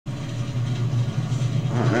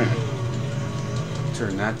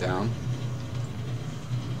turn that down.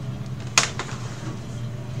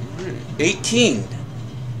 18.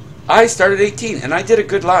 I started 18, and I did a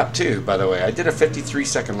good lap too. By the way, I did a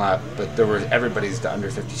 53-second lap, but there were everybody's under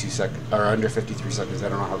 52 seconds or under 53 seconds. I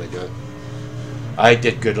don't know how they do it. I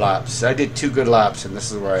did good laps. I did 2 good laps, and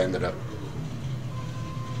this is where I ended up.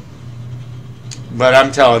 But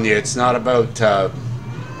I'm telling you, it's not about.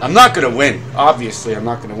 I'm not going to win. Obviously, I'm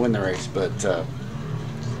not going to win the race. But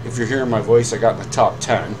if you're hearing my voice, I got in the top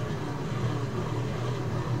 10.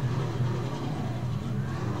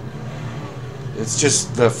 It's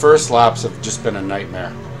just the first laps have just been a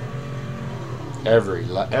nightmare. Every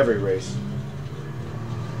race.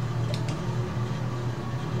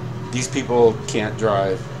 These people can't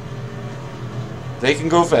drive. They can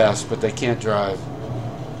go fast, but they can't drive.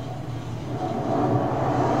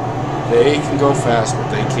 They can go fast, but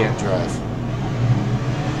they can't drive.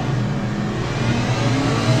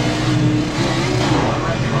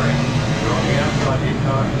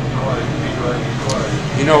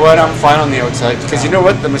 You know what? I'm fine on the outside. Because you know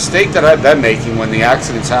what? The mistake that I've been making when the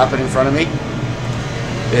accidents happen in front of me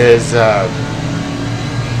is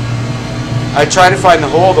I try to find the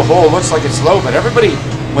hole. The hole looks like it's low, but everybody,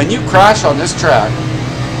 when you crash on this track,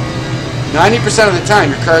 90% of the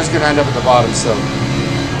time your car is going to end up at the bottom. So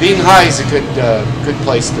being high is a good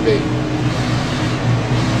place to be.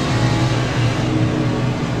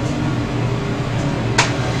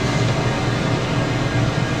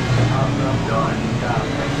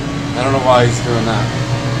 I don't know why he's doing that.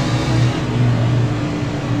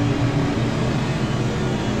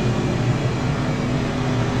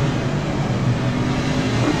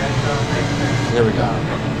 There we go.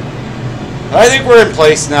 I think we're in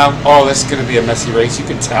place now. Oh, this is going to be a messy race. You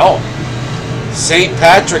can tell. St.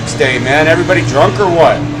 Patrick's Day, man. Everybody drunk or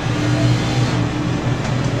what?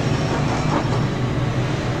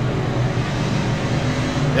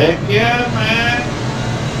 Heck yeah, man.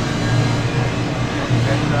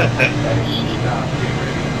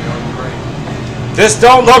 This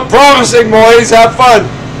don't look promising, boys. Have fun.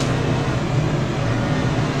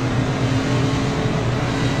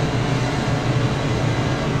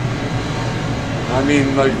 I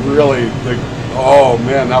mean, like, really, like, oh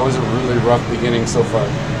man, that was a really rough beginning so far.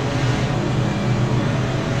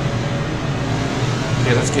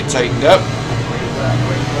 Okay, let's get tightened up.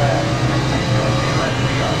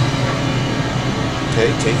 Okay,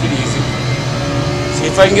 take it easy. See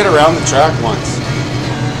if I can get around the track once.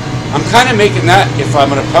 I'm kind of making that if I'm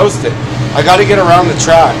going to post it. I got to get around the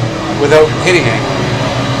track without hitting it.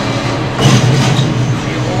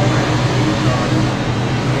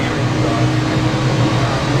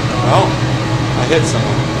 Oh, I hit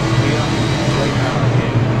someone.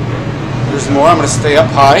 There's more. I'm going to stay up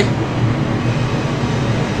high.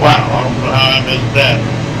 Wow, I don't know how I missed that.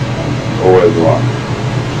 Always wrong.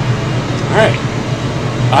 Alright.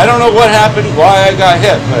 I don't know what happened, why I got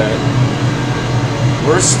hit, but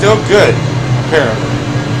we're still good, apparently.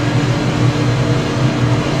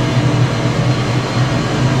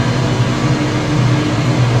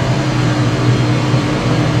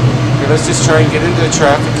 Okay, let's just try and get into the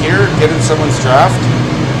traffic here, get in someone's draft.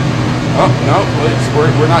 Oh, no,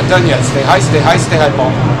 we're not done yet. Stay high, stay high, stay high,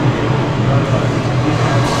 Paul.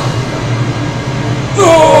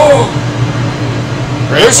 Oh!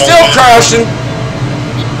 They're still crashing.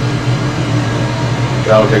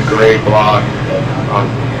 That was a great block on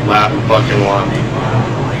lap fucking 1.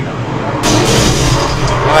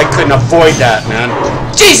 I couldn't avoid that, man.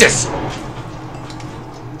 Jesus!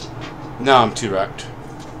 No, I'm too wrecked.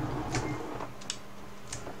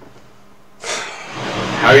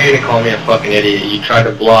 How are you gonna call me a fucking idiot? You tried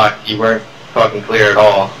to block, you weren't fucking clear at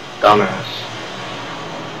all. Dumbass.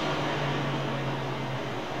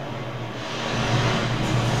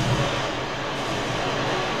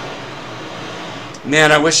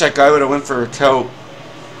 Man, I wish that guy would have went for a tow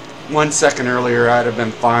 1 second earlier. I'd have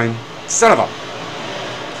been fine. Son of a...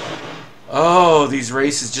 Oh, these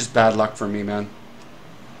races just bad luck for me, man.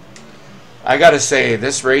 I gotta say,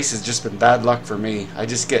 this race has just been bad luck for me. I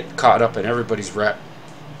just get caught up in everybody's wreck.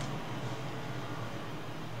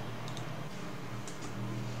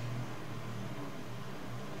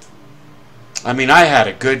 I mean, I had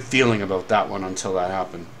a good feeling about that one until that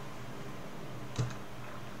happened.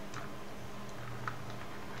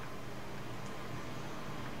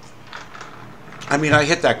 I mean, I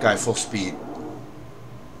hit that guy full speed.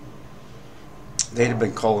 They'd have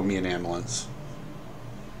been calling me an ambulance.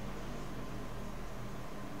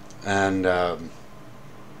 And,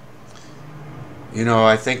 you know,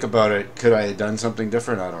 I think about it. Could I have done something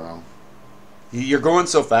different? I don't know. You're going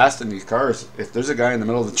so fast in these cars. If there's a guy in the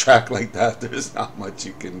middle of the track like that, there's not much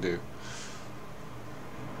you can do.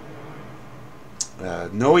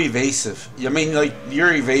 No evasive. I mean, like,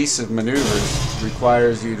 your evasive maneuvers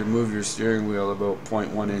requires you to move your steering wheel about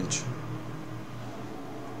 0.1 inch.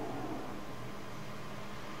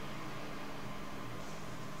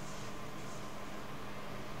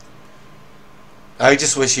 I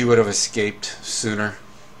just wish he would have escaped sooner.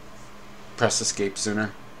 Press escape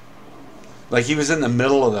sooner. Like, he was in the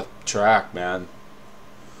middle of the track, man.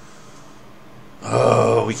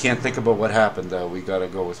 Oh, we can't think about what happened, though. We gotta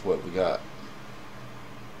go with what we got.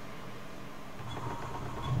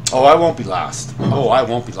 Oh, I won't be last. Oh, I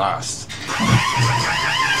won't be last.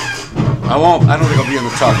 I won't. I don't think I'll be in the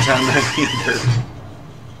top 10 either.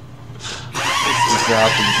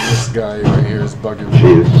 This guy right here is bugging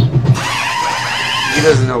me. He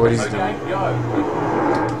doesn't know what he's doing.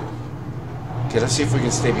 Okay, let's see if we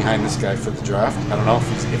can stay behind this guy for the draft. I don't know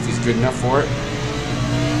if he's good enough for it.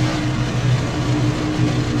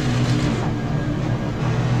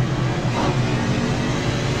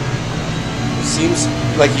 Seems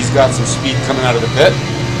like he's got some speed coming out of the pit.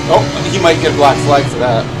 Oh, he might get a black flag for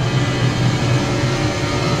that.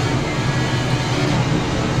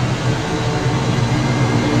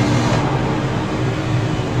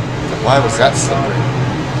 Why was that slippery?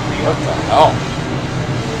 What the hell?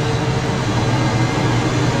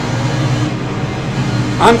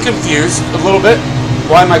 I'm confused a little bit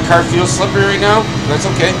why my car feels slippery right now. That's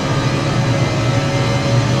okay.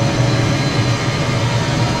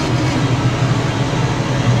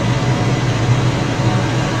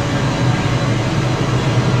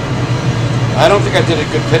 I don't think I did a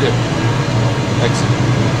good pit exit.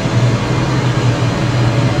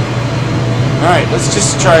 Alright, let's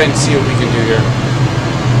just try and see what we can do here.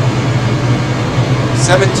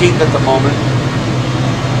 17th at the moment.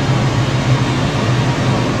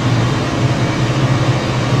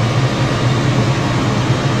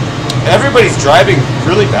 Everybody's driving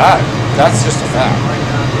really bad. That's just a fact.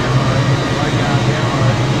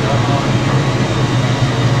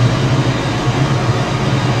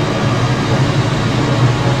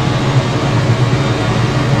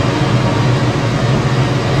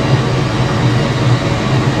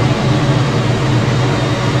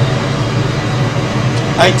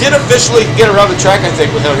 I did officially get around the track, I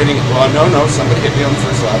think, without hitting it. Well, no, somebody hit me on the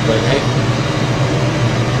first lap, but hey.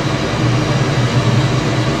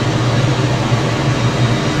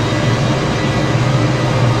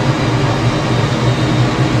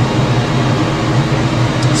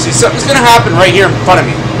 See, something's going to happen right here in front of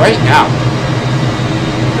me, right now.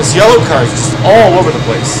 This yellow car is just all over the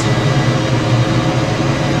place.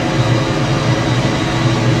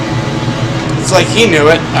 It's like he knew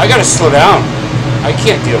it. I got to slow down. I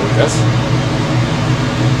can't deal with this.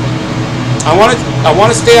 I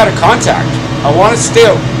want to stay out of contact. I want to stay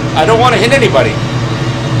out. I don't want to hit anybody.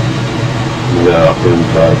 Yeah,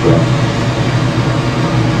 exactly.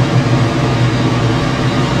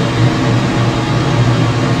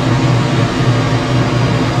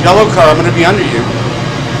 Yellow car, I'm going to be under you.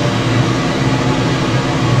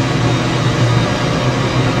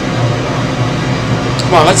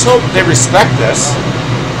 Come on, let's hope they respect this.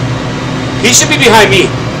 He should be behind me.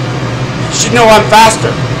 He should know I'm faster.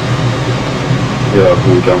 Yeah,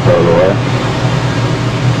 can we jump out of the way?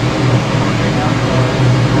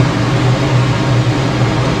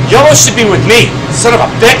 Yellow should be with me, son of a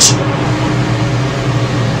bitch.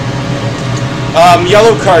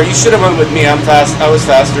 Yellow car, you should have went with me. I'm fast. I was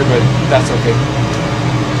faster, but that's okay.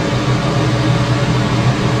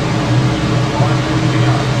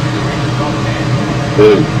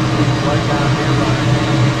 Good.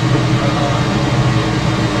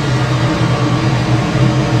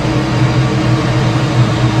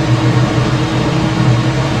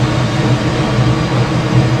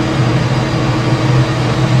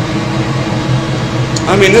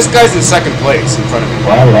 I mean, this guy's in second place in front of me.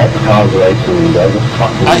 Why let the cars race and he doesn't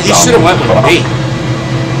fucking He should have went with me.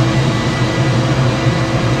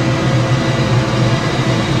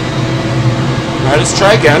 Alright, let's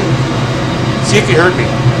try again. See if he heard me.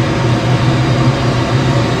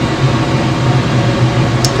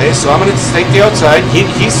 Okay, so I'm gonna take the outside.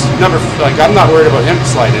 He's number, like, I'm not worried about him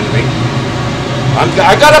sliding into me.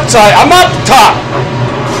 I got up top. I'm up top.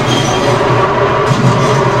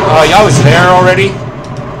 Oh, y'all was there already.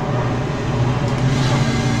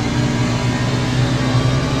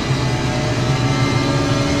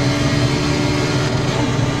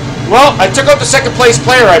 Well, I took out the second place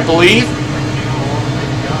player, I believe.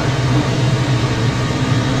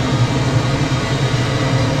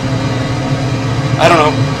 I don't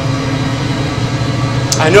know.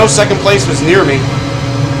 I know second place was near me.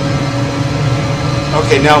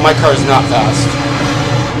 Okay, now my car is not fast.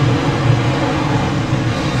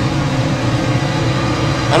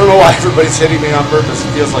 I don't know why everybody's hitting me on purpose.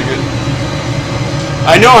 It feels like it.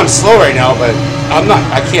 I know I'm slow right now, but I'm not.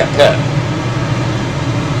 I can't pit.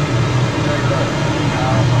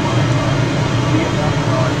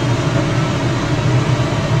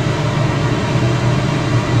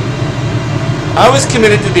 I was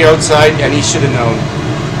committed to the outside, and he should have known.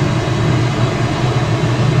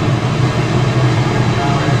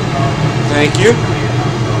 Thank you.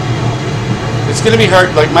 It's going to be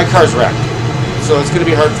hard. Like, my car's wrecked. So it's going to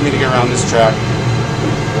be hard for me to get around this track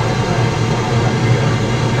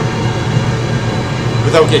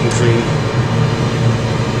without getting creamed.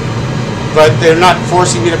 But they're not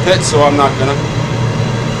forcing me to pit, so I'm not going to.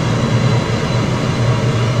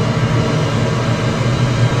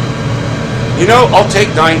 You know, I'll take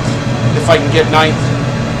 9th if I can get 9th.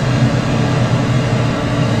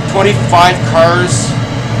 25 cars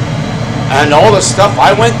and all the stuff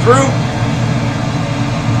I went through.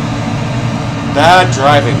 Bad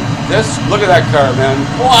driving. Look at that car, man.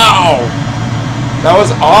 Wow! That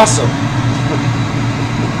was awesome.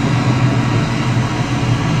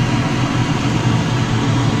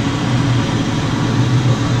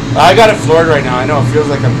 I got it floored right now. I know it feels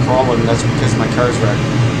like I'm crawling. That's because my car's wrecked.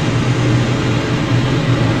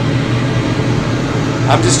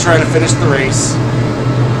 I'm just trying to finish the race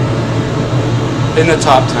in the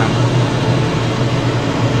top 10.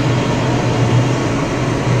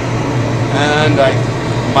 And I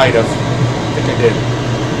might have. I think I did.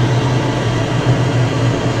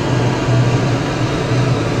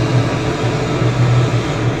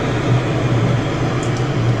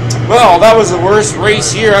 Well, that was the worst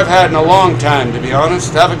race here I've had in a long time, to be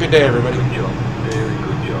honest. Have a good day, everybody. Good job. Very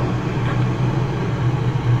good job.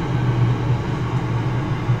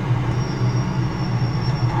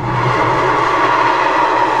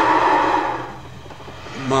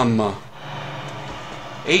 Mama.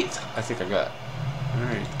 8th, I think I got.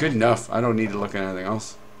 Alright, good enough. I don't need to look at anything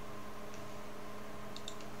else.